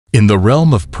In the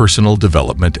realm of personal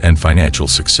development and financial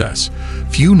success,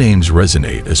 few names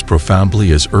resonate as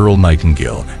profoundly as Earl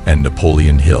Nightingale and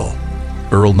Napoleon Hill.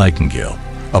 Earl Nightingale,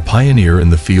 a pioneer in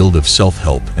the field of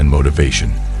self-help and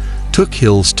motivation, took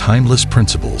Hill's timeless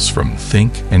principles from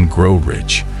Think and Grow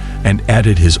Rich and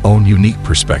added his own unique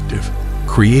perspective,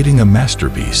 creating a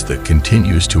masterpiece that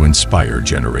continues to inspire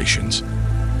generations.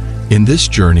 In this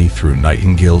journey through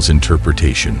Nightingale's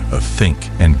interpretation of Think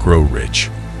and Grow Rich,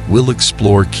 we'll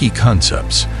explore key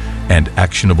concepts and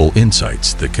actionable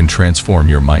insights that can transform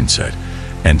your mindset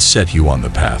and set you on the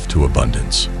path to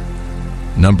abundance.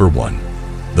 Number 1.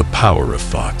 The power of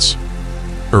thoughts.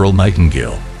 Earl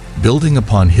Nightingale, building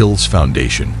upon Hill's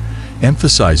foundation,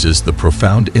 emphasizes the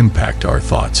profound impact our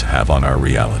thoughts have on our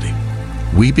reality.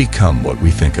 We become what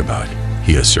we think about,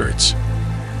 he asserts.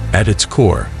 At its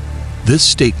core, this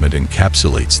statement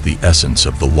encapsulates the essence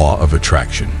of the law of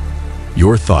attraction.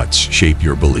 Your thoughts shape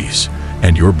your beliefs,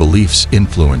 and your beliefs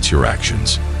influence your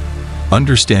actions.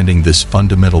 Understanding this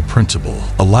fundamental principle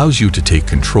allows you to take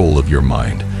control of your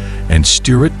mind and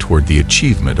steer it toward the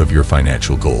achievement of your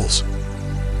financial goals.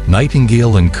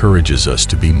 Nightingale encourages us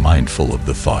to be mindful of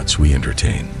the thoughts we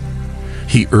entertain.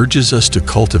 He urges us to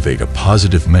cultivate a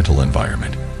positive mental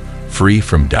environment, free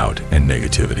from doubt and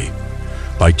negativity.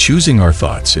 By choosing our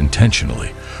thoughts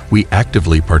intentionally, we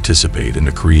actively participate in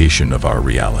the creation of our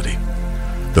reality.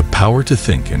 The power to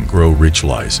think and grow rich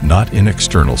lies not in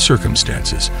external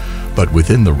circumstances, but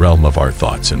within the realm of our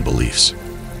thoughts and beliefs.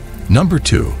 Number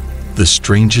 2. The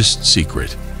Strangest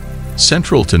Secret.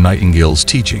 Central to Nightingale's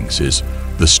teachings is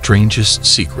The Strangest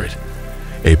Secret,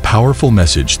 a powerful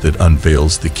message that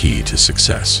unveils the key to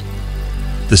success.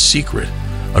 The secret,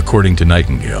 according to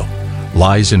Nightingale,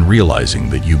 lies in realizing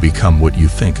that you become what you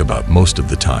think about most of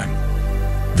the time.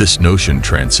 This notion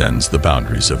transcends the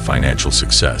boundaries of financial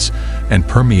success and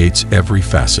permeates every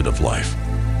facet of life.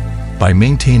 By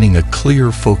maintaining a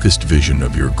clear, focused vision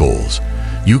of your goals,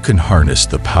 you can harness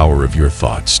the power of your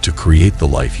thoughts to create the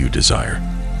life you desire.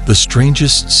 The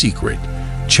Strangest Secret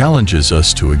challenges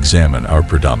us to examine our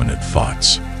predominant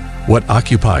thoughts. What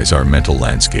occupies our mental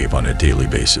landscape on a daily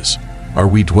basis? Are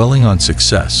we dwelling on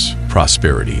success,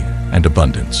 prosperity, and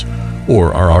abundance,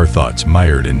 or are our thoughts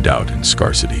mired in doubt and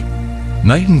scarcity?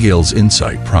 Nightingale's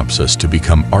insight prompts us to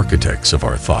become architects of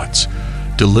our thoughts,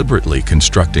 deliberately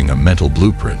constructing a mental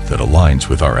blueprint that aligns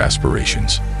with our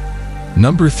aspirations.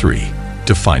 Number 3.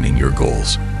 Defining your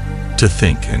goals. To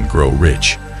think and grow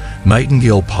rich,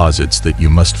 Nightingale posits that you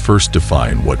must first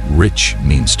define what rich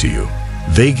means to you.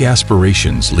 Vague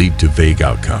aspirations lead to vague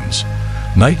outcomes.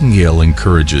 Nightingale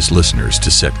encourages listeners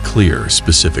to set clear,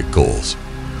 specific goals.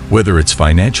 Whether it's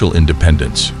financial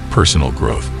independence, personal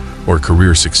growth, or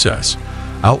career success,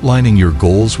 outlining your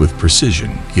goals with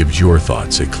precision gives your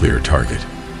thoughts a clear target.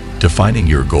 Defining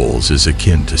your goals is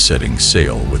akin to setting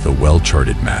sail with a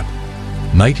well-charted map.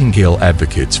 Nightingale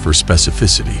advocates for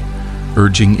specificity,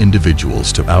 urging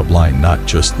individuals to outline not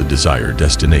just the desired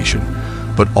destination,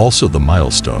 but also the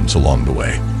milestones along the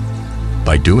way.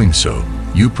 By doing so,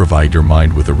 you provide your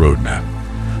mind with a roadmap,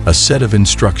 a set of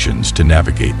instructions to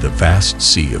navigate the vast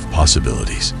sea of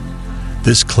possibilities.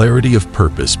 This clarity of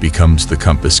purpose becomes the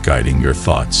compass guiding your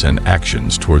thoughts and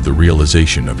actions toward the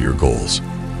realization of your goals.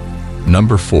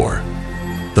 Number 4.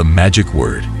 The magic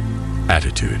word,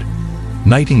 attitude.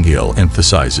 Nightingale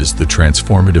emphasizes the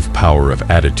transformative power of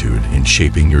attitude in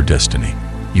shaping your destiny.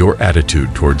 Your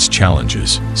attitude towards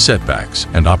challenges, setbacks,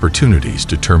 and opportunities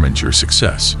determines your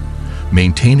success.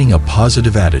 Maintaining a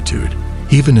positive attitude,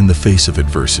 even in the face of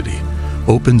adversity,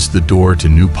 opens the door to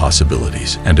new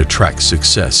possibilities and attracts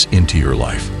success into your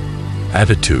life.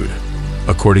 Attitude,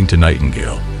 according to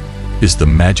Nightingale, is the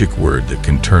magic word that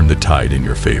can turn the tide in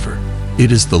your favor.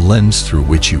 It is the lens through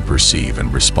which you perceive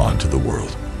and respond to the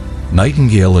world.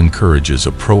 Nightingale encourages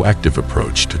a proactive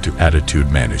approach to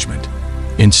attitude management.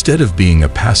 Instead of being a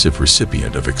passive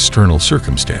recipient of external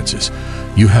circumstances,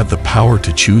 you have the power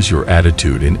to choose your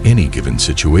attitude in any given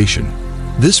situation.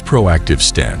 This proactive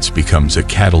stance becomes a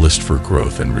catalyst for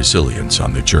growth and resilience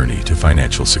on the journey to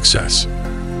financial success.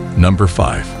 Number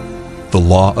 5. The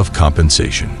law of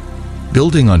compensation.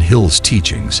 Building on Hill's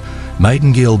teachings,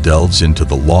 Nightingale delves into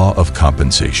the law of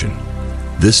compensation.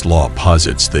 This law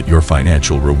posits that your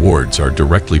financial rewards are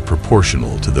directly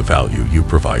proportional to the value you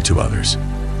provide to others.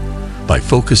 By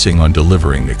focusing on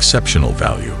delivering exceptional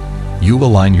value, you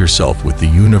align yourself with the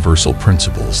universal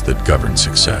principles that govern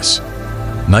success.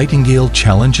 Nightingale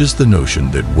challenges the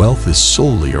notion that wealth is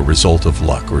solely a result of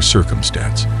luck or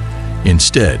circumstance.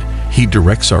 Instead, he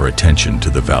directs our attention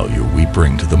to the value we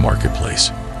bring to the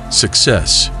marketplace.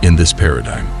 Success, in this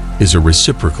paradigm, is a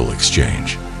reciprocal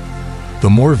exchange. The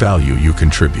more value you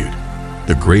contribute,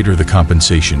 the greater the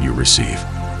compensation you receive.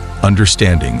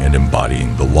 Understanding and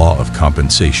embodying the law of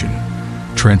compensation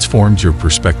transforms your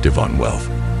perspective on wealth,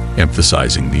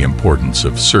 emphasizing the importance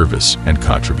of service and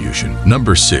contribution.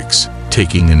 Number 6,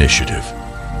 taking initiative.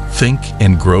 Think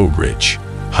and Grow Rich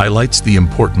highlights the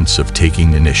importance of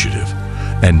taking initiative,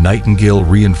 and Nightingale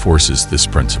reinforces this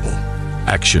principle.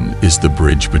 Action is the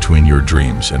bridge between your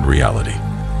dreams and reality.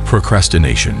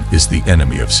 Procrastination is the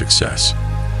enemy of success.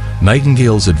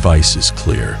 Nightingale's advice is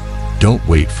clear. Don't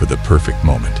wait for the perfect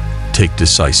moment. Take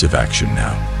decisive action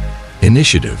now.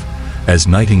 Initiative, as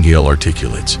Nightingale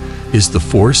articulates, is the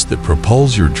force that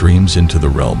propels your dreams into the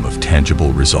realm of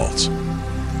tangible results.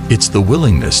 It's the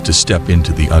willingness to step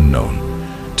into the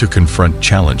unknown, to confront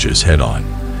challenges head-on,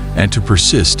 and to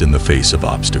persist in the face of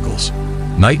obstacles.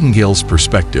 Nightingale's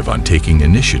perspective on taking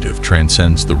initiative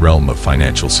transcends the realm of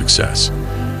financial success.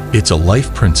 It's a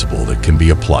life principle that can be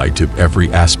applied to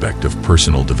every aspect of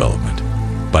personal development.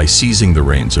 By seizing the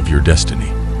reins of your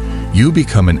destiny, you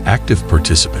become an active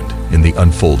participant in the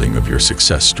unfolding of your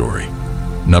success story.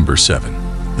 Number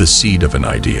 7, the seed of an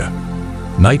idea.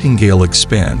 Nightingale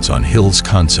expands on Hill's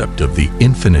concept of the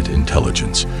infinite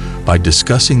intelligence by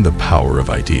discussing the power of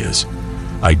ideas.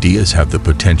 Ideas have the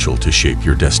potential to shape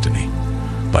your destiny.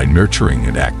 By nurturing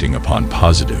and acting upon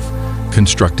positive,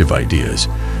 constructive ideas,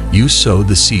 you sow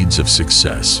the seeds of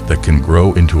success that can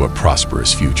grow into a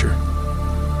prosperous future.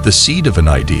 The seed of an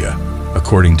idea,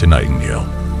 according to Nightingale,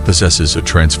 possesses a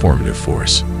transformative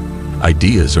force.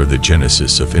 Ideas are the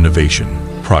genesis of innovation,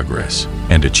 progress,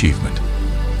 and achievement.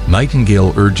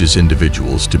 Nightingale urges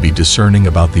individuals to be discerning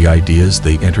about the ideas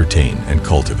they entertain and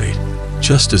cultivate.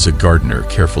 Just as a gardener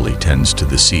carefully tends to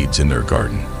the seeds in their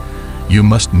garden, you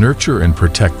must nurture and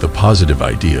protect the positive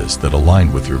ideas that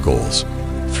align with your goals.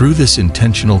 Through this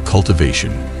intentional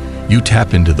cultivation, you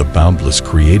tap into the boundless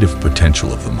creative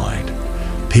potential of the mind,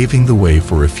 paving the way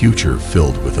for a future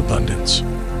filled with abundance.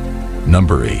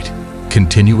 Number 8,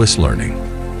 continuous learning.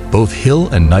 Both Hill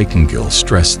and Nightingale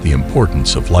stress the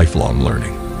importance of lifelong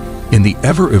learning. In the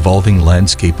ever-evolving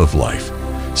landscape of life,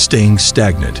 staying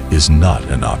stagnant is not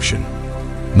an option.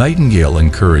 Nightingale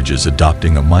encourages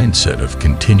adopting a mindset of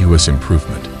continuous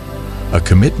improvement, a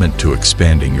commitment to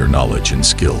expanding your knowledge and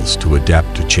skills to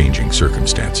adapt to changing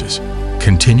circumstances.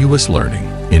 Continuous learning,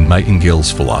 in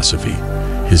Nightingale's philosophy,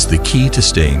 is the key to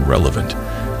staying relevant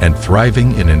and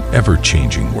thriving in an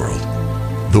ever-changing world.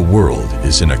 The world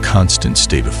is in a constant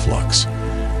state of flux,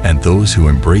 and those who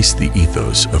embrace the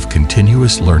ethos of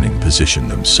continuous learning position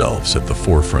themselves at the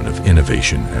forefront of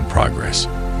innovation and progress.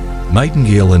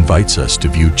 Nightingale invites us to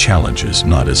view challenges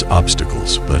not as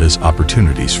obstacles, but as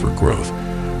opportunities for growth,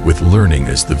 with learning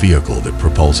as the vehicle that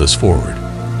propels us forward.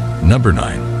 Number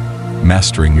 9,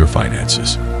 mastering your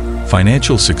finances.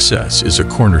 Financial success is a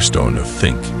cornerstone of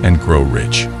Think and Grow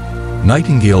Rich.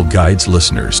 Nightingale guides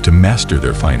listeners to master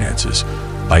their finances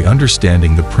by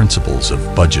understanding the principles of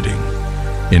budgeting,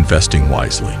 investing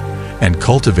wisely, and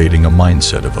cultivating a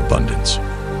mindset of abundance.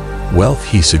 Wealth,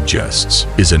 he suggests,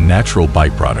 is a natural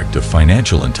byproduct of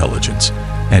financial intelligence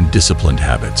and disciplined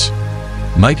habits.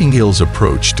 Nightingale's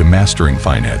approach to mastering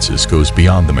finances goes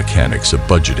beyond the mechanics of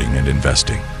budgeting and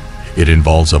investing. It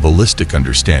involves a holistic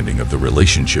understanding of the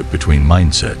relationship between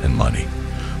mindset and money.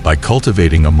 By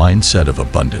cultivating a mindset of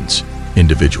abundance,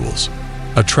 individuals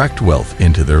attract wealth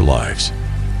into their lives.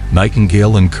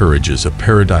 Nightingale encourages a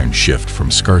paradigm shift from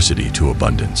scarcity to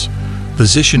abundance,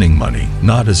 positioning money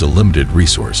not as a limited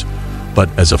resource, but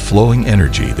as a flowing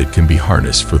energy that can be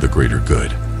harnessed for the greater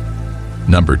good.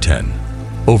 Number 10,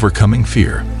 overcoming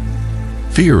fear.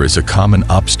 Fear is a common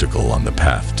obstacle on the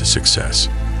path to success.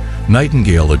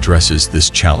 Nightingale addresses this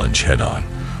challenge head-on,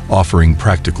 offering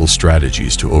practical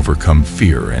strategies to overcome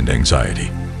fear and anxiety.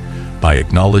 By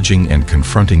acknowledging and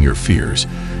confronting your fears,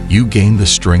 you gain the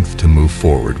strength to move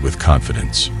forward with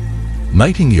confidence.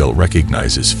 Nightingale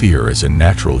recognizes fear as a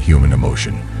natural human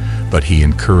emotion, but he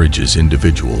encourages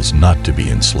individuals not to be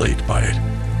enslaved by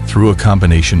it. Through a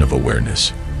combination of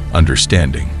awareness,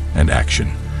 understanding, and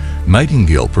action,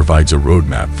 Nightingale provides a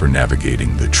roadmap for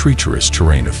navigating the treacherous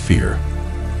terrain of fear.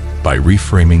 By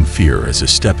reframing fear as a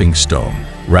stepping stone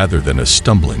rather than a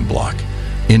stumbling block,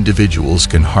 individuals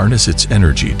can harness its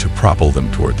energy to propel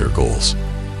them toward their goals.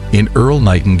 In Earl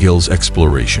Nightingale's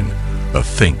exploration of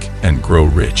Think and Grow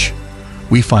Rich,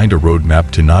 we find a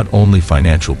roadmap to not only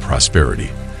financial prosperity,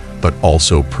 but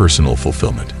also personal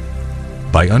fulfillment.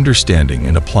 By understanding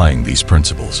and applying these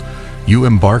principles, you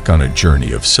embark on a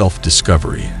journey of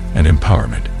self-discovery and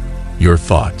empowerment. Your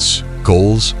thoughts,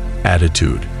 goals,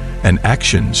 attitude, and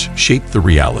actions shape the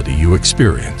reality you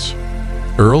experience.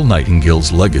 Earl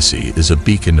Nightingale's legacy is a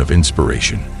beacon of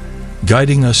inspiration,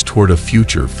 guiding us toward a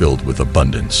future filled with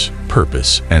abundance,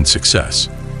 purpose, and success.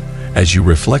 As you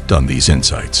reflect on these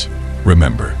insights,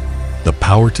 remember, the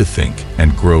power to think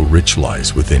and grow rich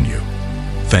lies within you.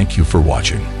 Thank you for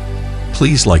watching.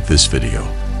 Please like this video,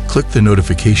 click the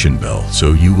notification bell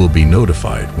so you will be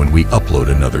notified when we upload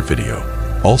another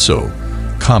video. Also,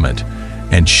 comment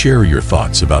and share your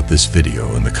thoughts about this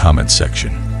video in the comments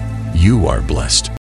section. You are blessed.